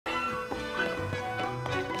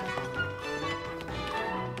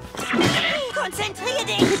Konzentrier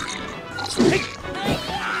dich!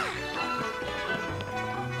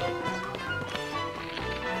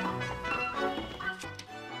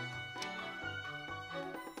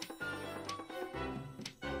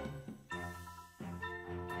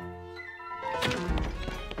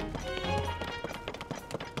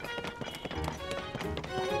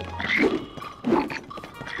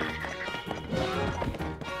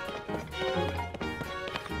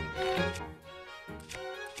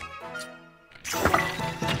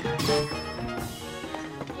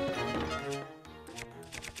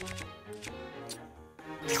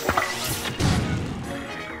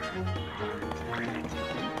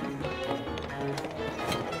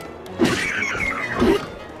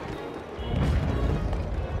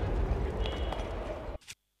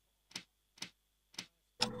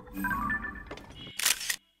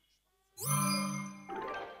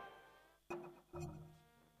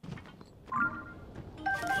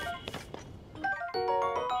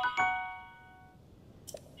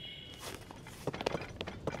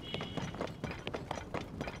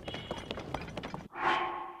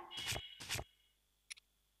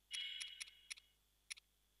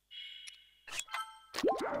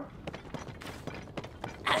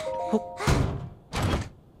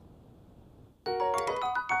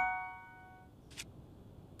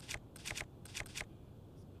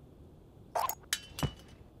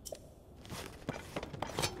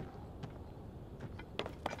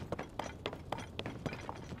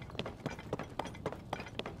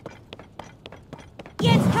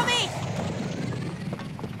 Jetzt komm ich!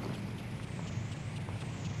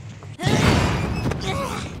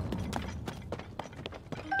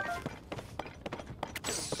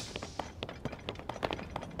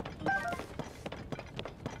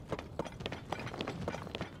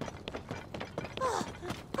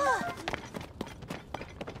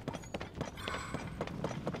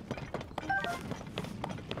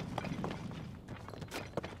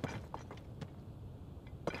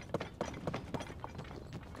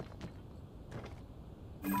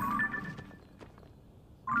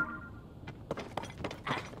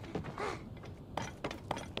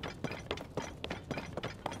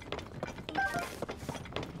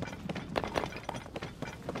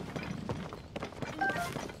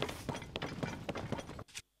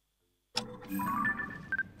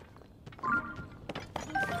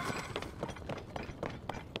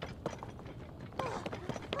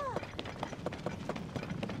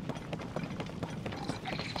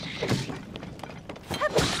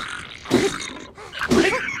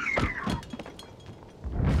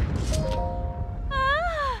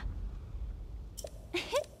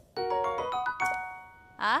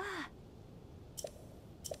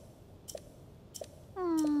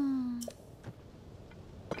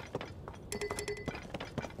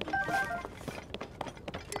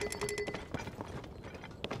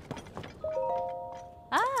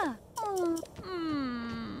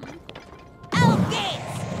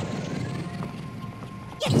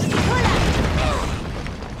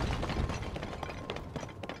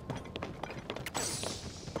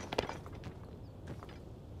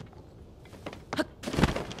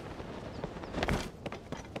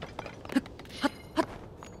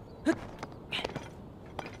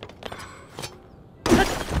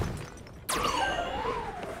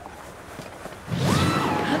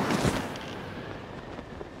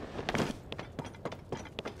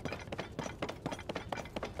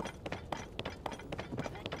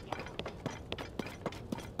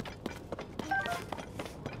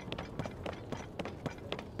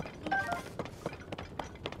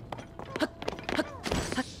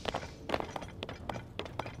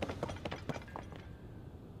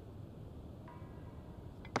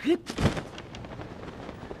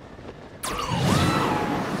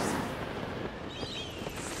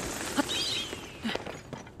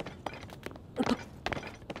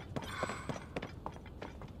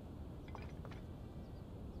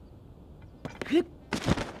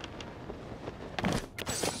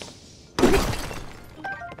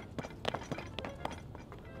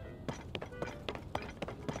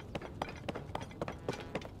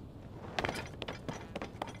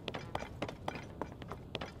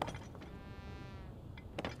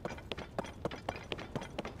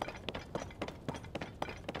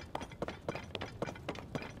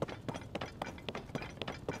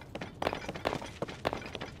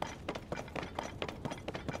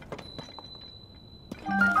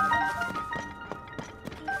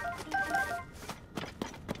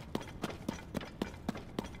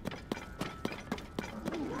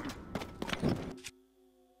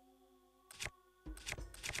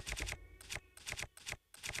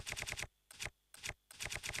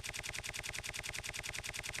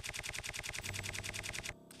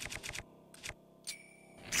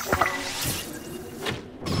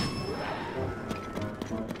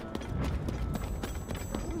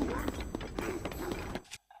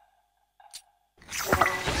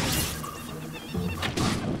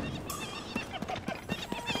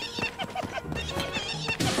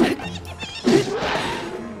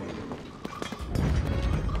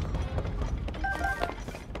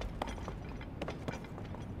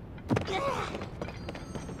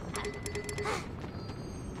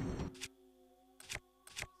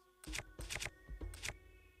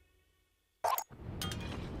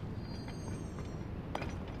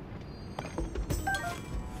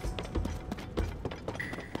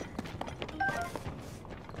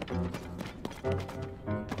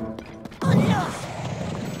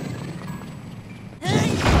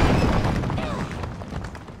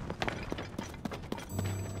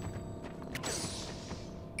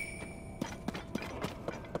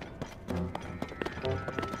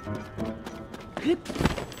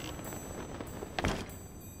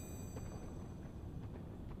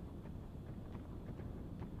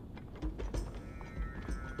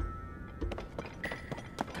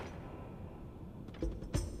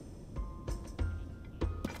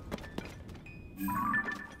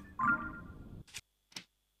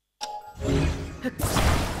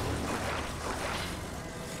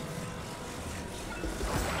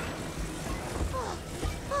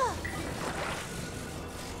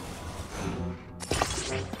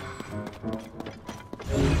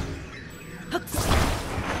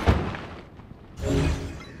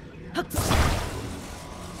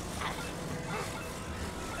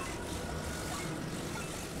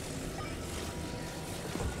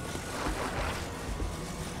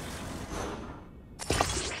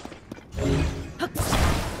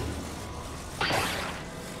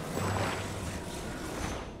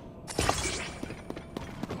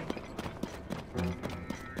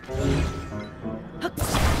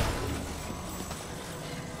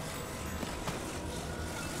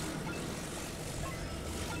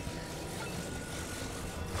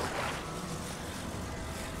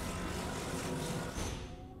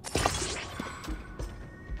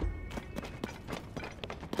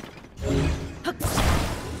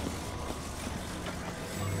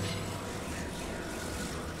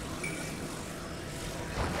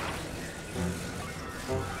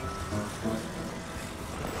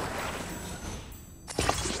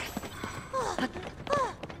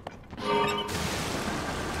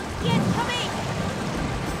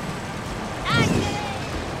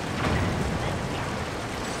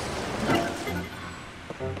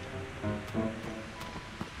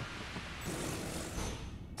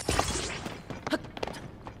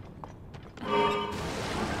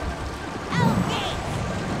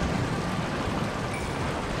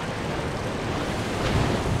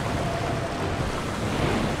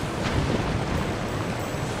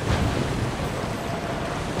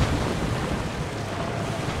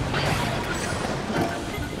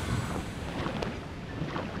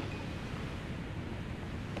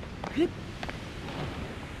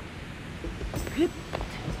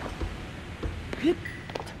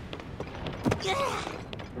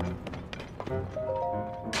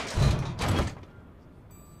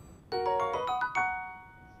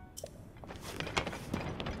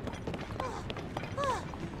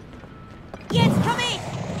 Jetzt komm ich!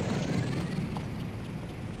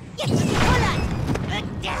 Jetzt Holland!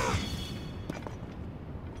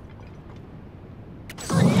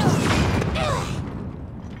 Und los!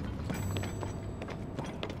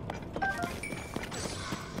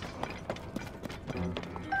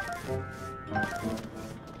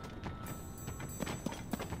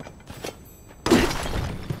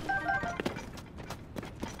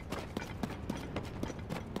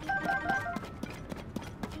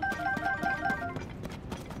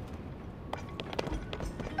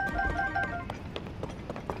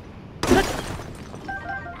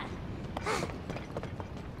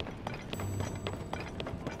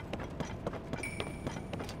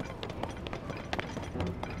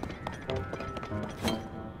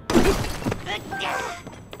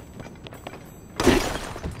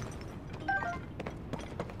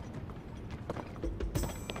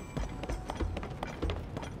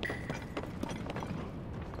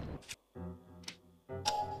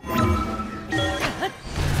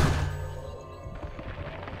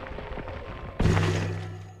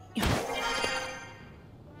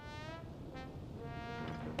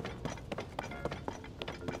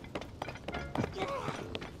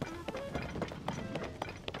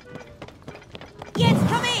 Jetzt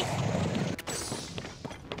komm ich!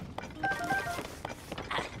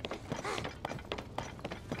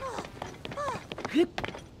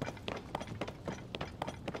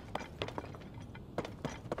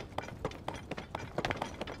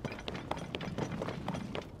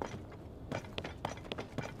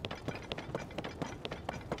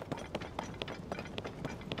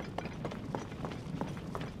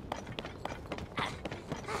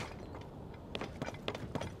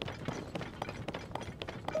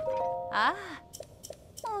 Ah.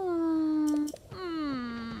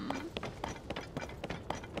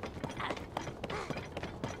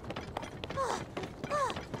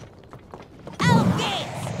 Auf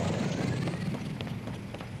geht's!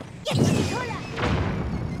 Jetzt die Cola!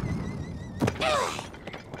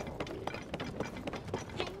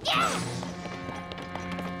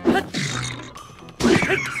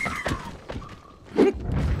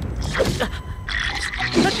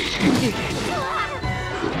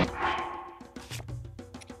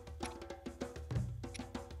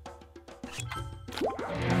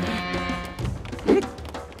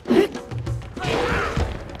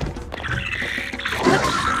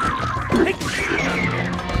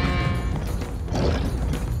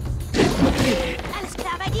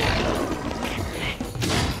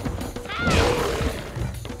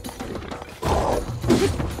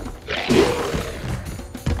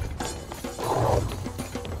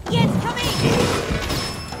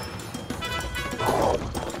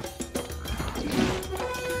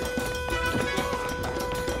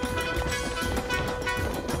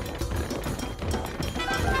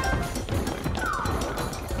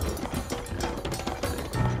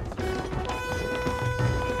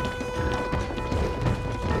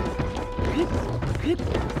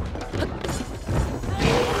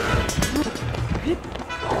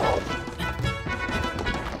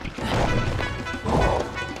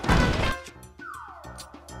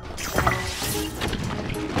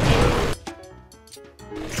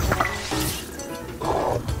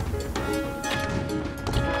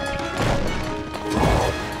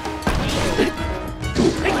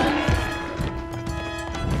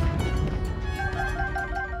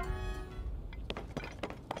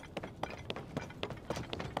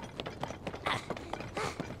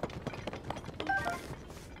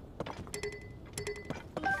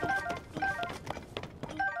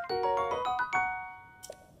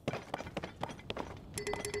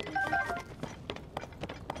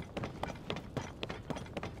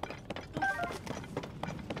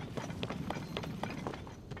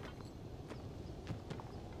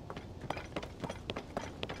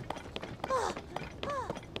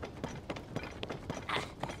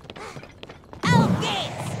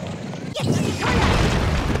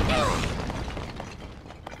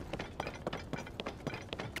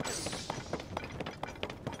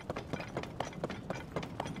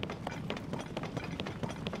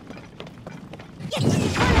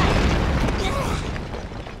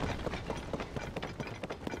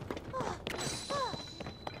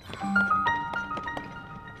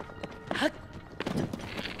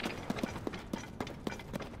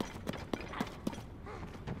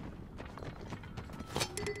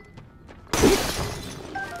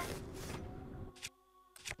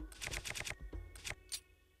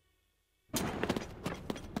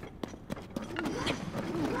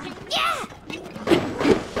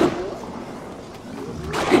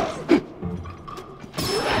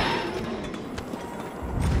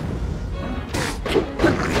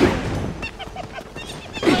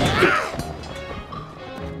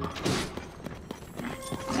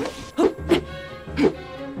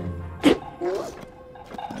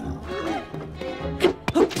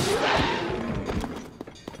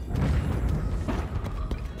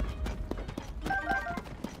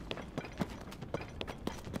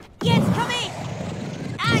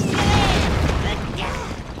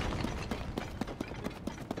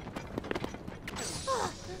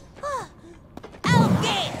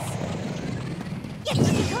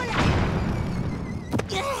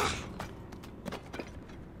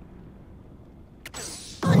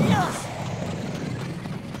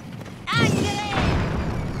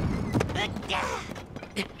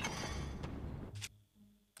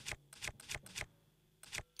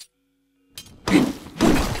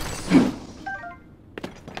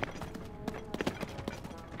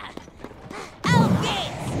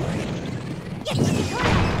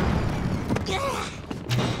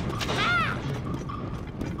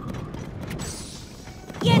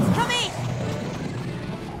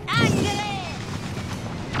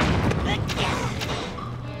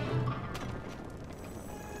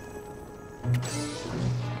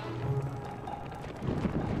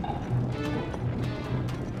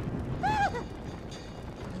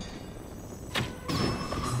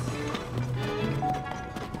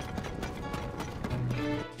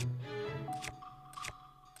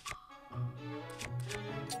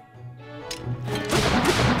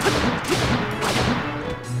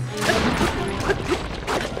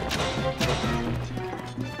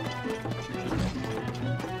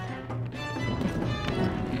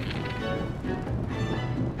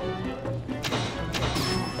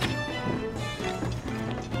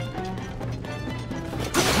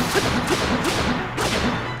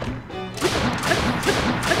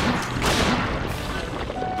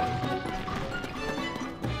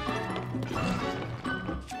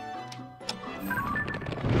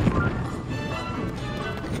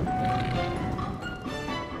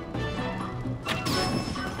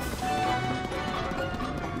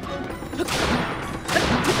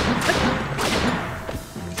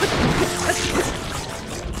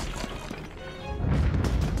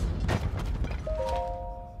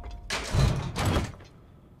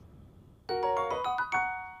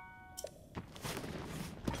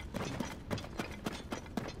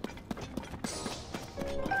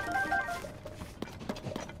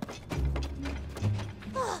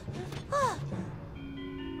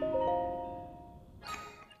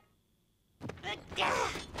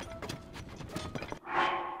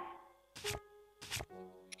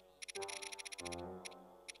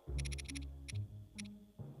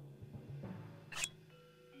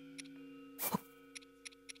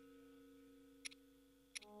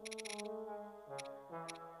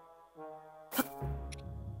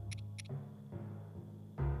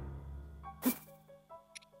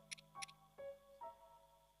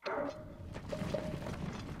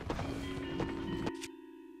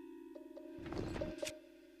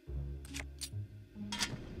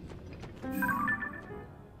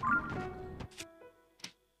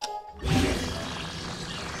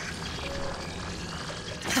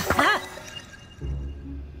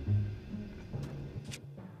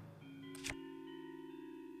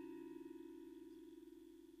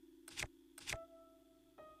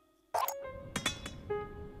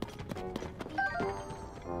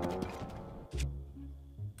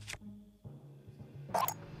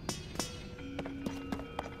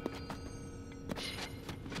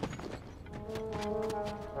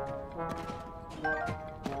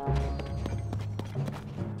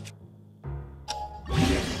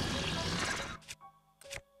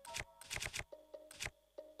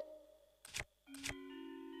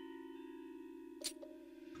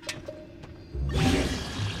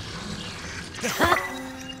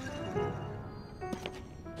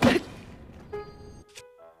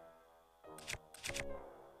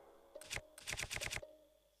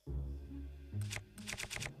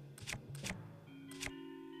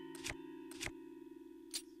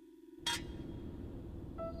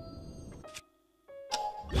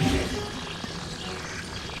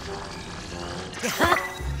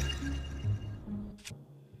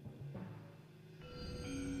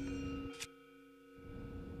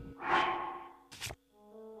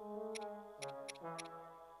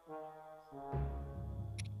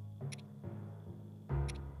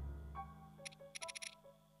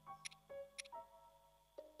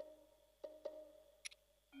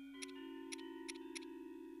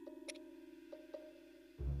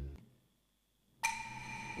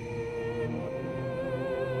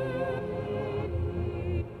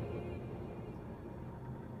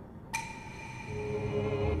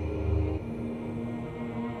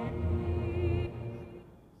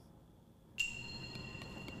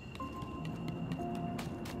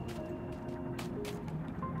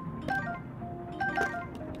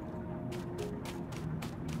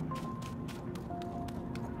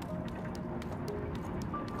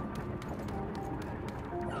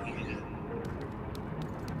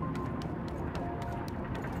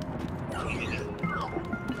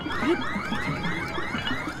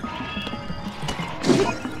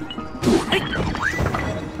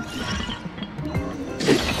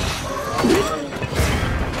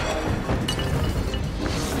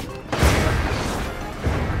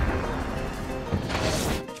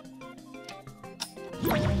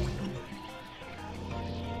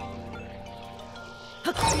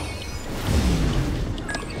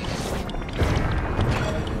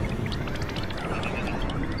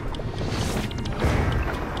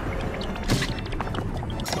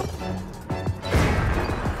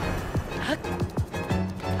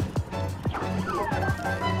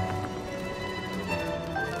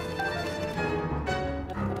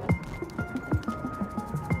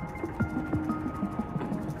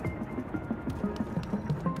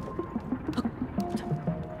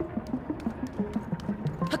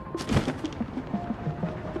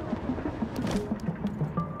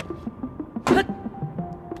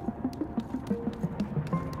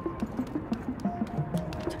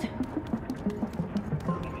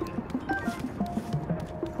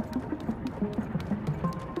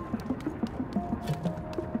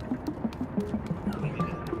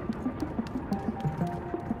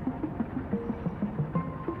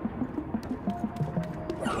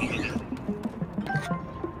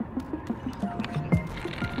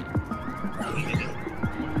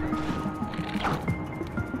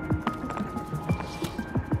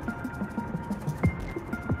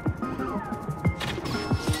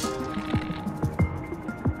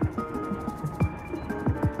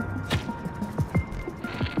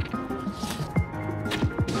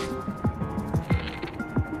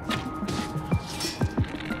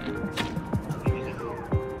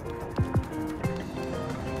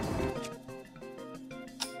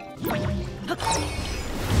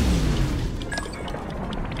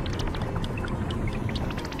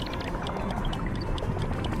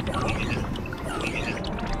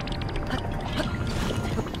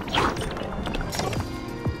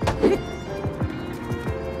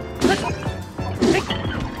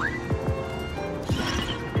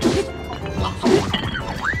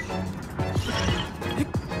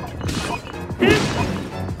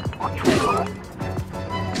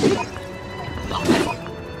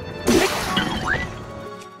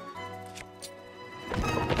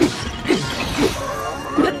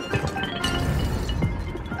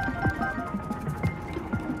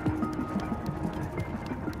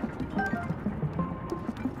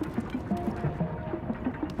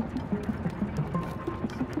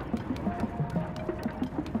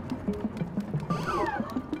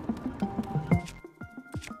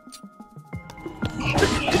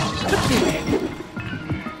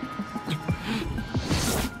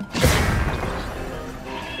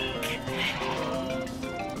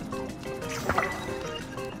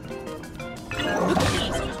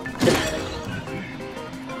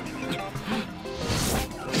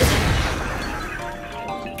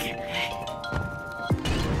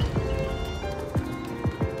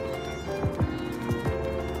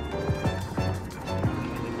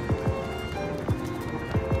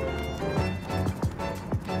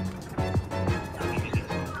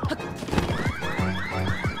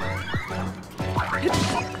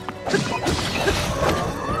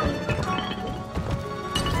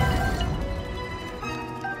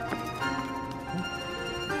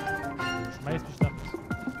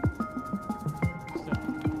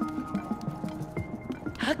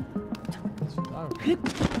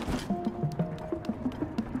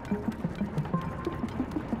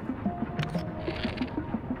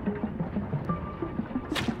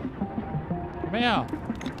 Mehr!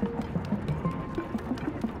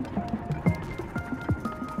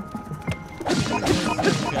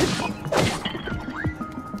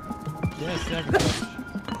 Der ist sehr gut.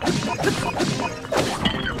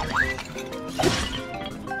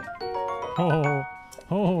 Ho, ho,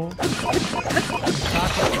 ho.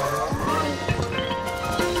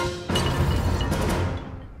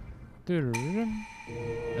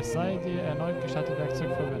 Es sei dir erneut gestattet,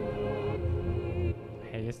 Werkzeug verwenden.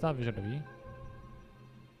 Hey, jetzt darf ich oder wie?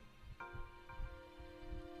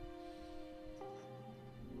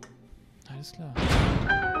 Alles klar.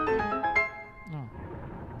 Ah.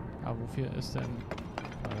 Aber wofür ist denn...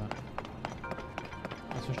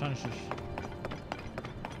 das verstand ich nicht.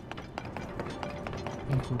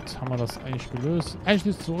 Ja, gut, haben wir das eigentlich gelöst. Eigentlich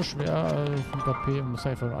nicht so schwer. 5 KP, muss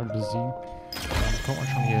einfach alle besiegen. Dann kommt man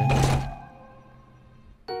schon hier hin.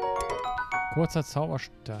 Kurzer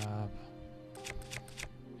Zauberstab.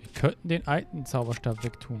 Wir könnten den alten Zauberstab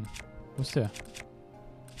wegtun. Wo ist der?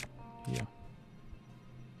 Hier.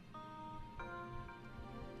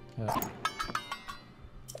 Ja.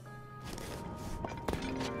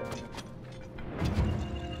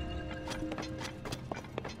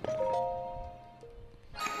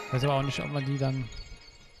 Weiß aber auch nicht, ob man die dann,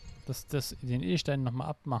 den Edelstein nochmal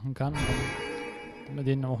abmachen kann, damit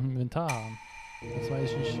wir den auch im Inventar haben. Das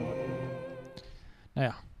weiß ich nicht.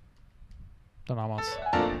 Naja. Dann haben wir's.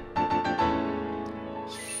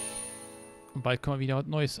 Und bald können wir wieder was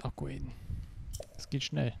Neues upgraden. Das geht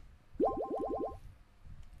schnell.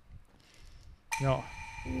 Ja.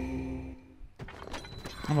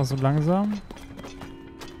 Aber so langsam.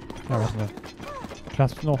 Ja, warte mal.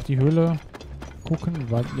 Lass noch die Höhle gucken,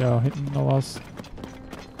 weil ja hinten noch was.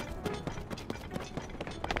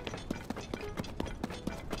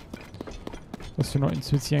 Was wir noch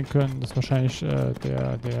inspizieren können, das ist wahrscheinlich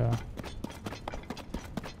der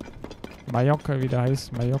Mallorca, wie der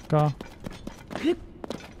heißt, Mallorca.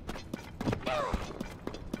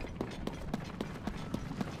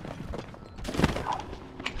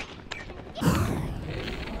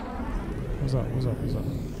 Wo ist er?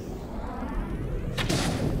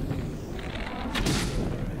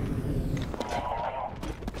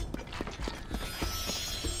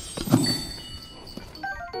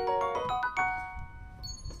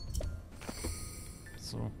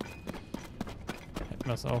 So. Hätten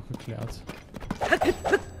wir es auch geklärt.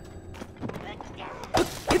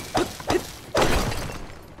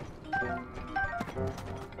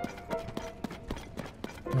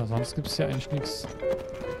 Ja, sonst gibt es ja eigentlich nichts.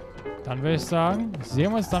 Dann würde ich sagen,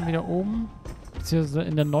 sehen wir uns dann wieder oben. Beziehungsweise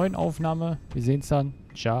in der neuen Aufnahme. Wir sehen uns dann.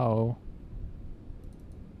 Ciao.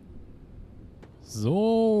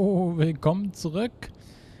 So, willkommen zurück.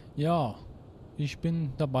 Ja, ich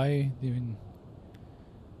bin dabei, den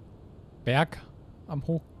Berg am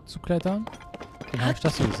Hoch zu klettern. Dann habe ich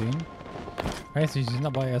das so gesehen. Weiß nicht, die sind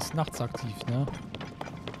aber erst nachts aktiv, ne?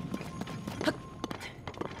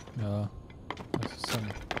 Ja, das ist dann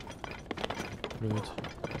blöd.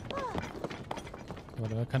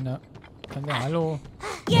 Oder kann der hallo?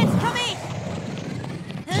 Jetzt komm ich!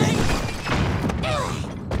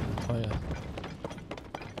 Toll.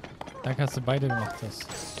 Danke, dass du beide gemacht hast.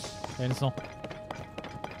 Werden jetzt noch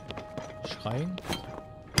schreien.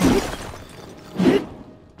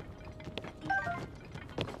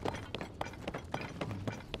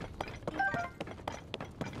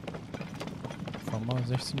 Fahren wir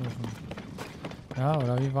 16 Uhr. Ja,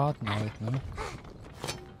 oder wir warten halt, ne?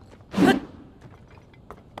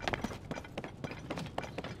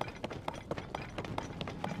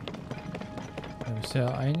 Da müsste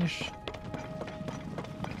ja eigentlich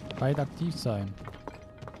beide aktiv sein.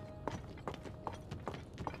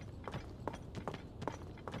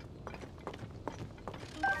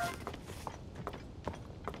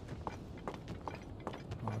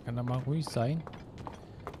 Kann da mal ruhig sein?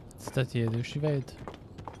 Was ist das hier durch die Welt?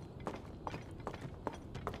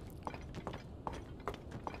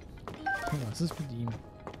 Was ist mit ihm?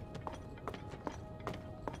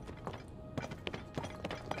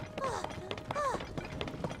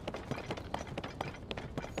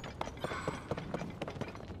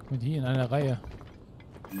 Und hier in einer Reihe.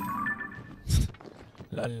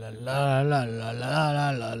 La la la la la la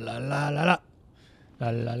la la la la la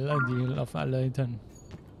la la la, die laufen alle hinten.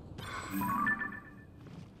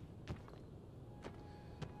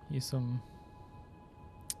 Hier ist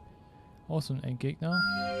auch so ein Endgegner.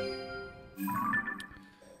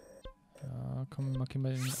 Ja, komm, markieren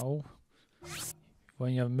wir den auch. Wir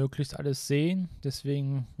wollen ja möglichst alles sehen,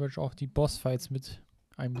 deswegen würde ich auch die Bossfights mit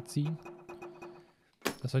einbeziehen.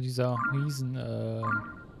 Das war dieser riesen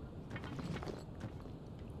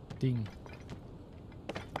Ding.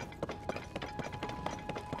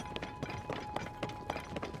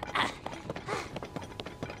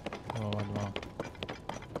 Oh, warte mal.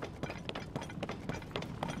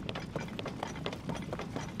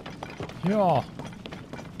 Ja.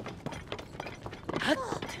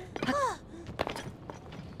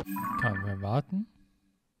 Kann man warten?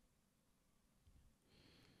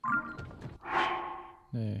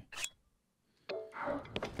 Nee.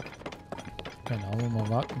 Keine Ahnung, wo man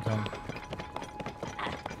warten kann.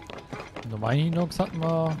 Normalen Hinox hatten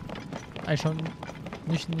wir eigentlich schon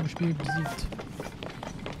nicht in dem Spiel besiegt.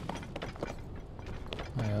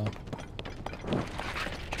 Naja.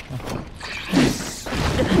 Ach,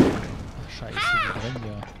 scheiße, die brennen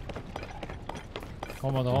ja.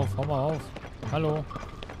 Hau mal drauf, hau mal auf. Hallo.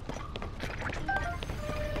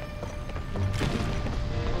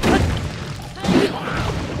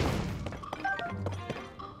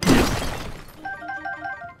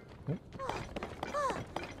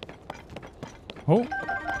 Oh,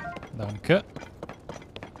 danke.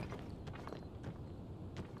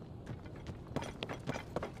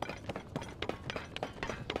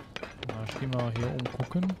 Na, ich geh mal hier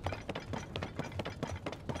umgucken.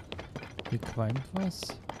 Hier qualmt was.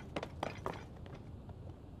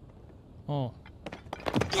 Oh.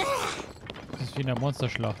 Das ist wie in der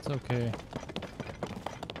Monsterschlacht, okay.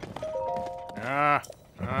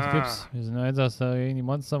 Was gibt's? Wir sind Einsatz gegen die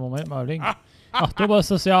Monster. Moment mal, Link. Ach, du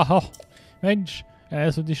bist das ja. Ach, Mensch,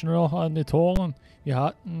 erinnerst du dich nur noch an die Toren? Wir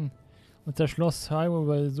hatten unser Schloss Hyrule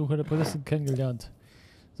bei der Suche der Prinzessin kennengelernt.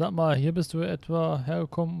 Sag mal, hier bist du etwa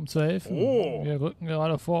hergekommen, um zu helfen? Oh. Wir rücken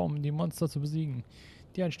gerade vor, um die Monster zu besiegen,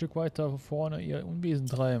 die ein Stück weiter vorne ihr Unwesen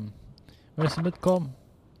treiben. Möchtest du mitkommen?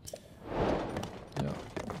 Ja.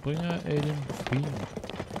 Bringe Eldin Frieden.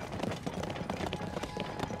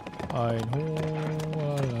 Ein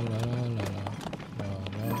hoher Lalalala.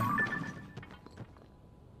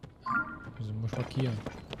 Wieso muss ich markieren?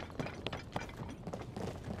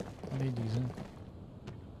 Ne, die sind.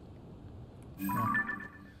 Ja.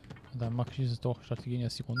 Und dann markiere ich es doch. Ich dachte, die gehen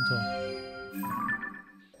jetzt hier runter.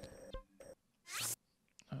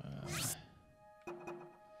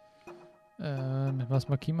 Mit was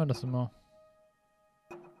markieren wir das immer?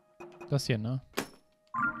 Das hier, ne?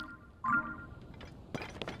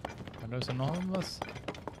 Da ist ja noch irgendwas.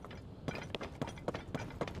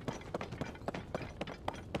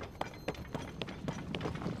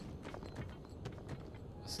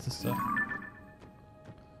 Was ist das da?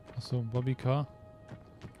 Achso, ein Bobbycar.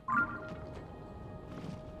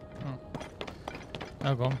 Hm.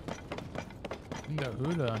 Na komm. In der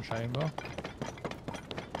Höhle anscheinend.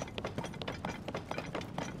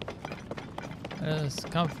 Er ist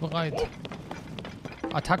kampfbereit.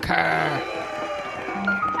 Attacke!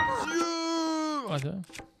 Warte.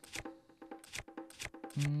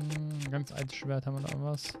 Ganz altes Schwert, haben wir da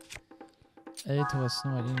was? Älteres,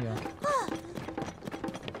 nimm mal den hier.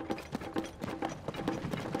 Auf geht's!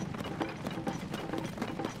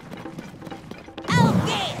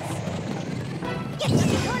 Jetzt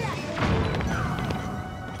die Kohle!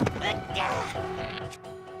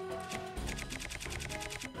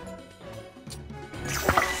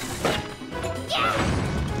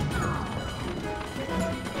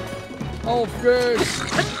 Auf geht's!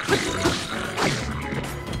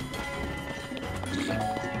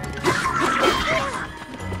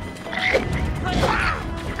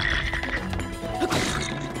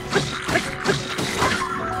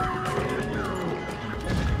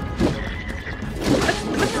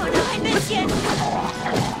 Nur noch ein bisschen!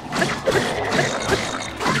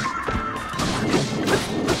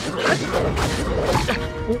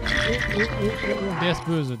 Der ist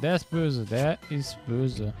böse, der ist böse, der ist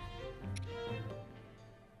böse.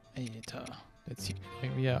 Alter, der zieht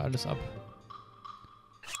irgendwie ja alles ab.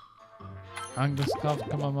 Angriffskraft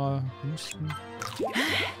kann man mal boosten.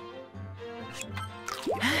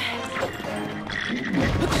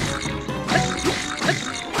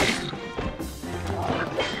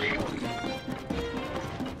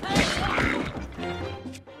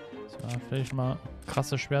 So, vielleicht mal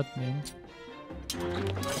krasses Schwert nehmen.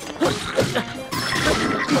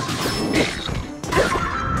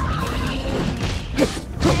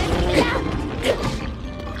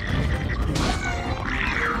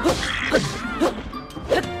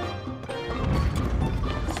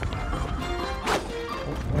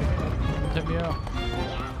 Hinter mir.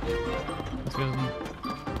 Das wäre ein.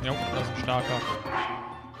 Jo, das ist ein starker.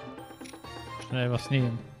 Schnell was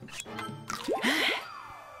nehmen.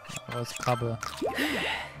 Aber das Krabbe.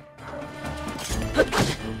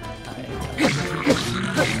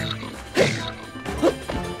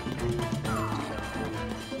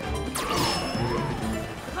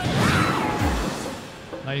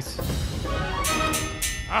 Nice.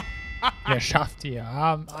 Wir schafft ihr,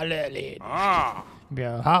 haben alle erledigt.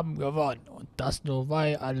 Wir haben gewonnen. Und das nur,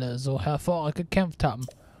 weil alle so hervorragend gekämpft haben.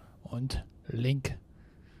 Und Link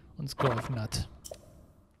uns geholfen hat.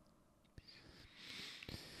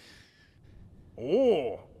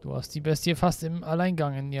 Oh. Du hast die Bestie fast im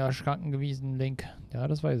Alleingang in ihr Schranken gewiesen, Link. Ja,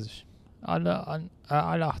 das weiß ich. Alle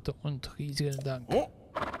Achte und riesigen Dank. Oh.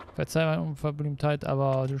 Verzeih meine Unverblümtheit,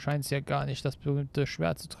 aber du scheinst ja gar nicht das berühmte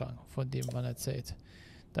Schwert zu tragen, von dem man erzählt.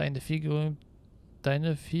 Deine viel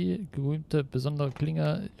gerühmte besondere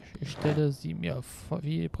Klinge, ich stelle sie mir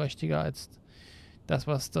viel prächtiger als das,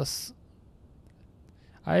 was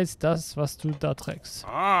du da trägst.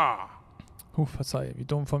 Verzeih, wie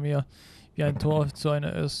dumm von mir, wie ein Tor zu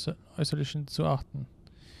einer äußerlichen zu achten.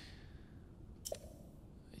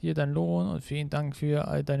 Hier dein Lohn und vielen Dank für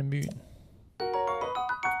all deine Mühen.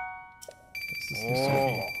 Das ist nicht so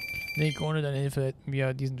viel. Link, ohne deine Hilfe hätten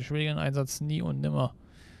wir diesen schwierigen Einsatz nie und nimmer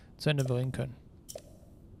zu Ende bringen können.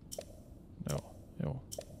 Jo.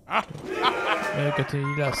 Möge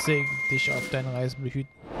Tila Segen dich auf deinen Reisen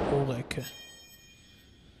behüten. Ohrrecke.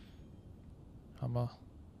 Hammer.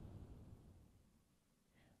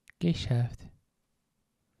 Geschafft.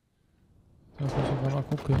 Lass mich sogar mal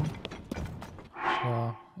gucken.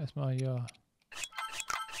 Ja, erstmal hier.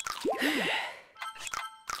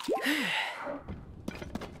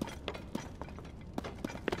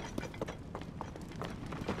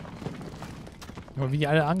 Aber wie die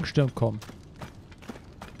alle angestürmt kommen.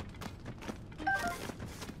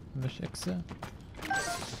 Welche Echse?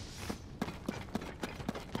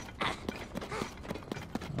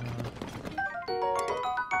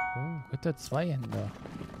 Oh, Ritter Zweihänder.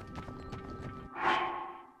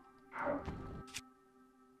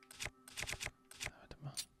 Warte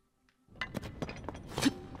mal.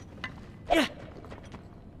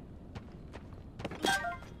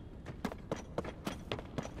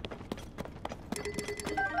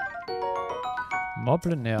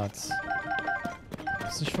 Moblenerz.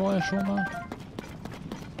 Ist ich vorher schon mal?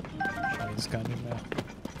 Ich weiß gar nicht mehr.